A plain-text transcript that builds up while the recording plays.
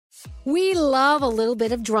We love a little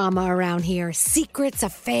bit of drama around here. Secrets,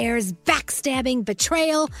 affairs, backstabbing,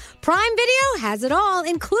 betrayal. Prime Video has it all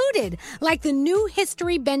included. Like the new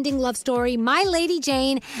history-bending love story, My Lady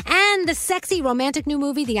Jane, and the sexy romantic new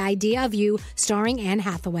movie, The Idea of You, starring Anne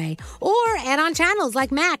Hathaway. Or add-on channels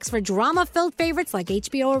like Max for drama-filled favorites like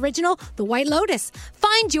HBO original, The White Lotus.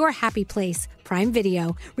 Find your happy place. Prime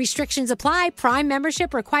Video. Restrictions apply. Prime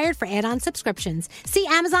membership required for add-on subscriptions. See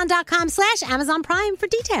Amazon.com/Amazon Prime for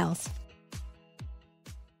details.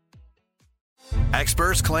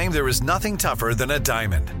 Experts claim there is nothing tougher than a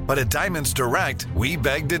diamond. But at Diamonds Direct, we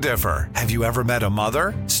beg to differ. Have you ever met a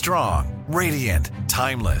mother? Strong, radiant,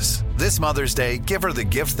 timeless. This Mother's Day, give her the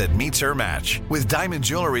gift that meets her match. With diamond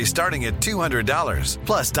jewelry starting at $200.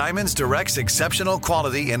 Plus Diamonds Direct's exceptional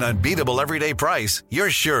quality and unbeatable everyday price, you're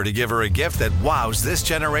sure to give her a gift that wows this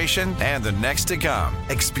generation and the next to come.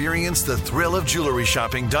 Experience the thrill of jewelry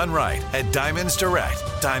shopping done right at Diamonds Direct.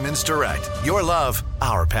 Diamonds Direct. Your love,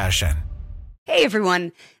 our passion. Hey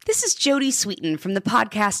everyone, this is Jody Sweeten from the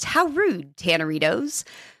podcast How Rude, Tanneritos.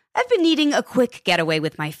 I've been needing a quick getaway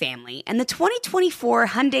with my family, and the 2024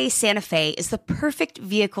 Hyundai Santa Fe is the perfect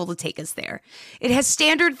vehicle to take us there. It has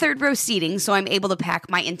standard third-row seating, so I'm able to pack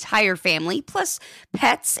my entire family, plus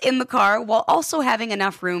pets, in the car, while also having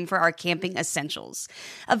enough room for our camping essentials.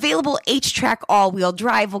 Available H-Track all-wheel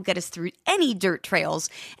drive will get us through any dirt trails,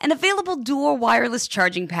 and available dual wireless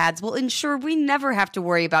charging pads will ensure we never have to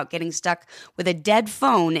worry about getting stuck with a dead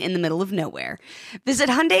phone in the middle of nowhere. Visit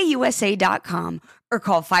HyundaiUSA.com or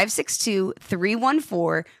call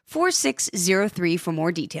 562-314-4603 for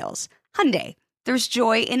more details. Hyundai, there's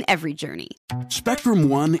joy in every journey. Spectrum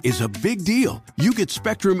One is a big deal. You get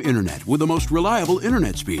Spectrum Internet with the most reliable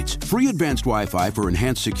internet speeds, free advanced Wi-Fi for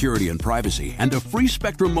enhanced security and privacy, and a free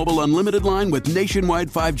Spectrum Mobile Unlimited line with nationwide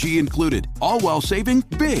 5G included, all while saving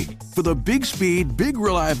big. For the big speed, big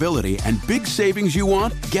reliability, and big savings you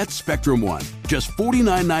want, get Spectrum One. Just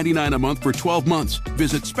 $49.99 a month for 12 months.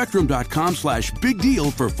 Visit spectrum.com/big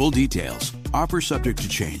deal for full details. Offer subject to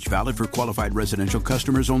change. Valid for qualified residential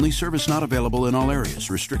customers only. Service not available in all areas.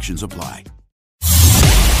 Restrictions apply.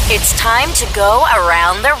 It's time to go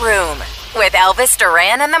around the room with Elvis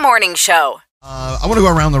Duran and the Morning Show. I want to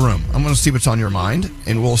go around the room. I'm going to see what's on your mind,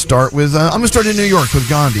 and we'll start with, I'm going to start in New York with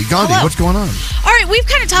Gandhi. Gandhi, Hello. What's going on? All right, we've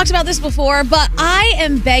kind of talked about this before, but I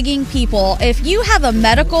am begging people, if you have a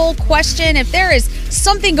medical question, if there is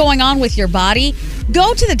something going on with your body,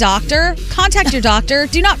 go to the doctor, contact your doctor.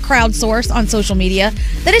 Do not crowdsource on social media.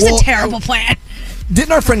 That is a terrible plan.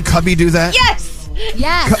 Didn't our friend Cubby do that? Yes!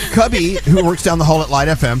 Cubby, who works down the hall at Light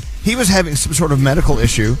FM, he was having some sort of medical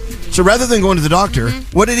issue. So rather than going to the doctor,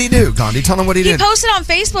 what did he do, Gandhi? Tell him what he did. He posted on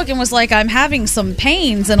Facebook and was like, I'm having some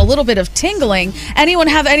pains and a little bit of tingling. Anyone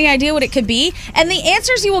have any idea what it could be? And the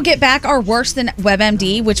answers you will get back are worse than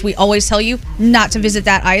WebMD, which we always tell you not to visit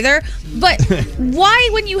that either. But why,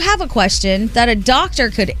 when you have a question that a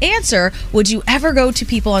doctor could answer, would you ever go to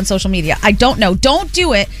people on social media? I don't know. Don't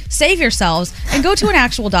do it. Save yourselves and go to an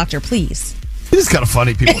actual doctor, please. It's kind of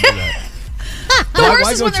funny people do that. The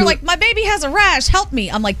worst is when they're like, my baby has a rash, help me.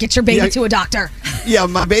 I'm like, get your baby to a doctor. Yeah,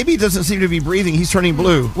 my baby doesn't seem to be breathing. He's turning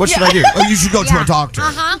blue. What should I do? Oh, you should go to a doctor.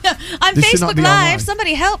 I'm This should not Facebook be Live. online.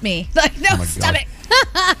 Somebody help me. Like, no, stop it.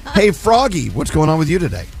 Hey, Froggy, what's going on with you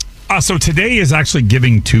today? So today is actually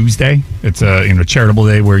Giving Tuesday. It's a charitable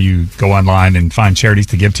day where you go online and find charities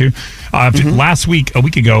to give to. Last week, a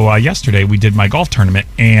week ago, yesterday, we did my golf tournament,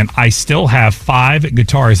 and I still have 5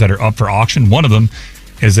 guitars that are up for auction. One of them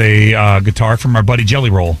is a guitar from our buddy Jelly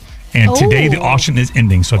Roll. And today the auction is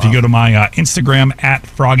ending. So if you go to my Instagram at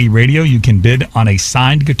Froggy Radio, you can bid on a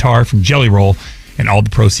signed guitar from Jelly Roll, and all the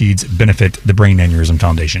proceeds benefit the Brain Aneurysm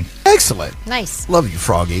Foundation. Excellent. Nice. Love you,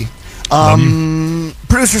 Froggy.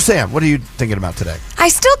 Producer Sam, what are you thinking about today? I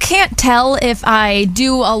still can't tell if I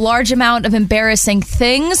do a large amount of embarrassing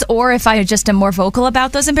things or if I just am more vocal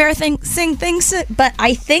about those embarrassing things, but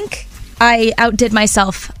I think I outdid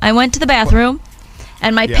myself. I went to the bathroom,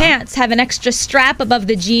 and my pants have an extra strap above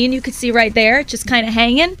the jean. You could see right there, just kind of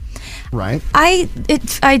hanging. Right.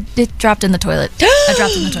 It dropped in the toilet. I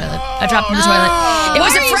dropped in the toilet. It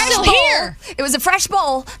was a fresh bowl. It was a fresh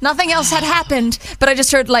bowl. Nothing else had happened, but I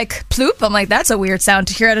just heard like ploop. I'm like, that's a weird sound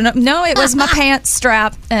to hear. I don't know. No, it was my pants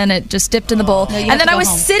strap, and it just dipped in the bowl. And then I was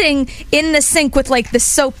sitting in the sink with like the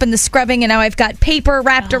soap and the scrubbing, and now I've got paper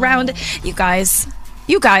wrapped around. You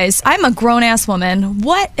guys, I'm a grown-ass woman.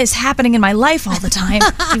 What is happening in my life all the time?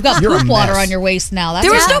 You've got poop water on your waist now.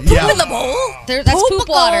 There was no poop in the bowl. That's poop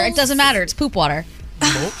water. It doesn't matter. It's poop water.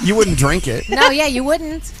 You wouldn't drink it. No, yeah, you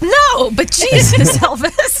wouldn't. No, but Jesus,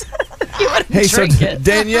 Elvis. Hey, so drink it.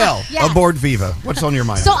 Danielle, Yes. aboard Viva. What's on your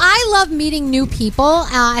mind? So I love meeting new people,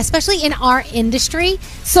 especially in our industry.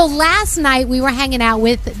 So last night we were hanging out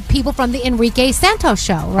with people from the Enrique Santos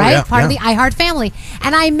show, right? yeah, Part of the yeah. iHeart family.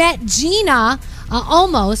 And I met Georgina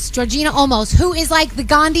Olmos, who is like the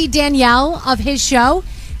Gandhi Danielle of his show.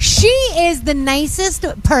 She is the nicest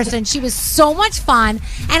person. She was so much fun.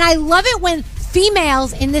 And I love it when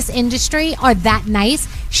females in this industry are that nice.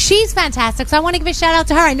 She's fantastic. So I want to give a shout out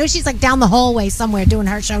to her. I know she's like down the hallway somewhere doing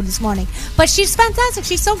her show this morning. But she's fantastic.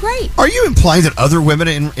 She's so great. Are you implying that other women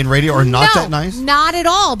in radio are not that nice? Not at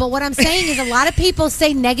all. But what I'm saying is a lot of people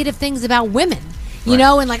say negative things about women. You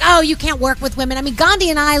know, and like, oh, you can't work with women. I mean,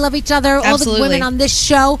 Gandhi and I love each other, all the Absolutely. women on this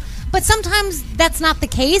show. But sometimes that's not the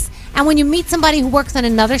case. And when you meet somebody who works on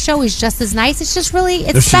another show who's just as nice, it's just really,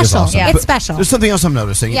 it's She is special. awesome. It's But special. There's something else I'm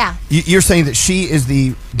noticing. Yeah. You're saying that she is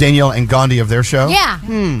the Danielle and Gandhi of their show? Yeah.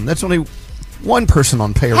 That's only one person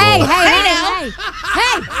on payroll Hey.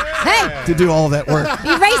 to do all that work.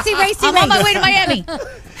 Racy. I'm on my way to Miami.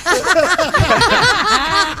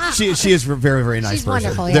 She is a very, very nice She's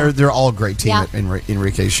person. wonderful, yeah. They're all a great team Yeah. at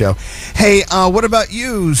Enrique's show. Hey, what about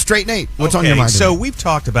you, Straight Nate? What's on your mind? So today? we've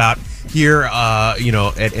talked about here, at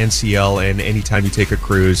NCL, and anytime you take a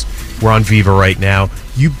cruise, we're on Viva right now.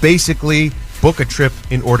 You basically book a trip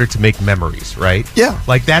in order to make memories, right? Yeah.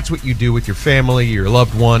 Like that's what you do with your family, your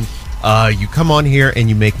loved one. You come on here and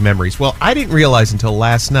you make memories. Well, I didn't realize until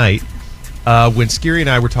last night when Skeery and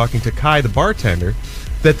I were talking to Kai, the bartender,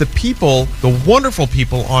 that the wonderful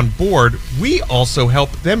people on board, we also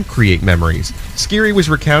help them create memories. Skeery was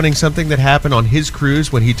recounting something that happened on his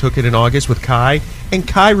cruise when he took it in August with Kai, and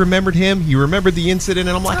Kai remembered him. He remembered the incident,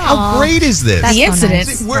 and I'm like, how great is this? That's The so incident.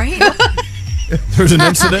 nice. Right? There's an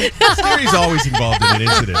incident? Skeery's always involved in an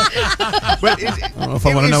incident. But I don't know if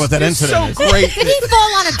I want to know what that incident is. so great. Did he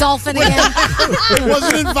fall on a dolphin again? It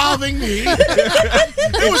wasn't involving me.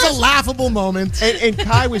 It was a laughable moment. And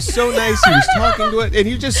Kai was so nice. He was talking to it, and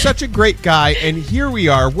he was just such a great guy. And here we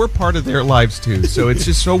are. We're part of their lives too. So it's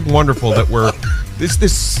just so wonderful that we're the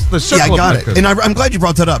circle. Yeah, I got of it. And I'm glad you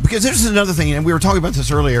brought that up because this is another thing, and we were talking about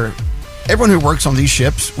this earlier. Everyone who works on these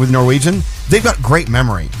ships with Norwegian, they've got great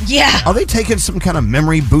memory. Yeah. Are they taking some kind of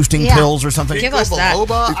memory boosting Yeah. pills or something? Give us that. I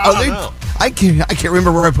don't know. I can't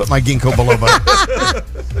remember where I put my ginkgo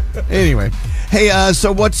biloba. Anyway, hey,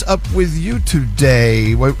 so what's up with you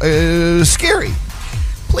today? Skeery.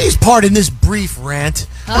 Please pardon this brief rant.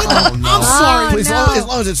 Oh, no. I'm sorry. Please, no. as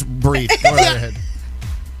long as it's brief. Go right ahead.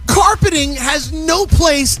 Carpeting has no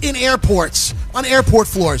place in airports, on airport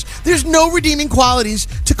floors. There's no redeeming qualities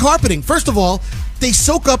to carpeting. First of all, they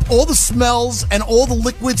soak up all the smells and all the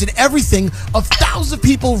liquids and everything of thousands of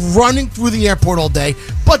people running through the airport all day.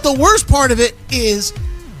 But the worst part of it is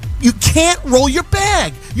you can't roll your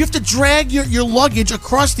bag. You have to drag your luggage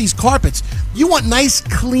across these carpets. You want nice,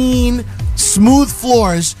 clean, smooth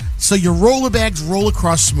floors so your roller bags roll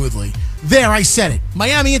across smoothly. There, I said it.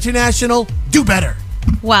 Miami International, do better.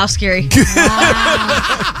 Wow, Skeery.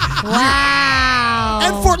 Wow.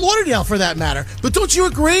 And Fort Lauderdale, for that matter. But don't you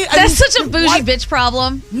agree? That's such a bougie why- bitch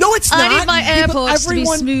problem. No, it's not. I need my Yeah, but airports to be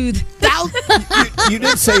everyone- smooth. You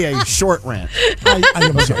did say a short rant. I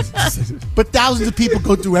know, sorry. But thousands of people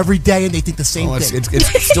go through every day and they think the same Oh, thing.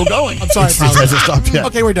 it's still going. I'm sorry, It hasn't stopped yet.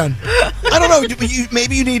 Okay, we're done. I don't know.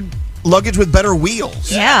 Maybe you need luggage with better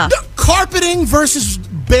wheels. Yeah. Carpeting versus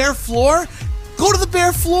bare floor. Go to the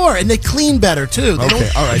bare floor, and they clean better too. They Okay,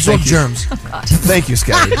 don't all right, absorb thank you. germs. Thank you,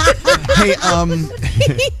 Scotty. Hey,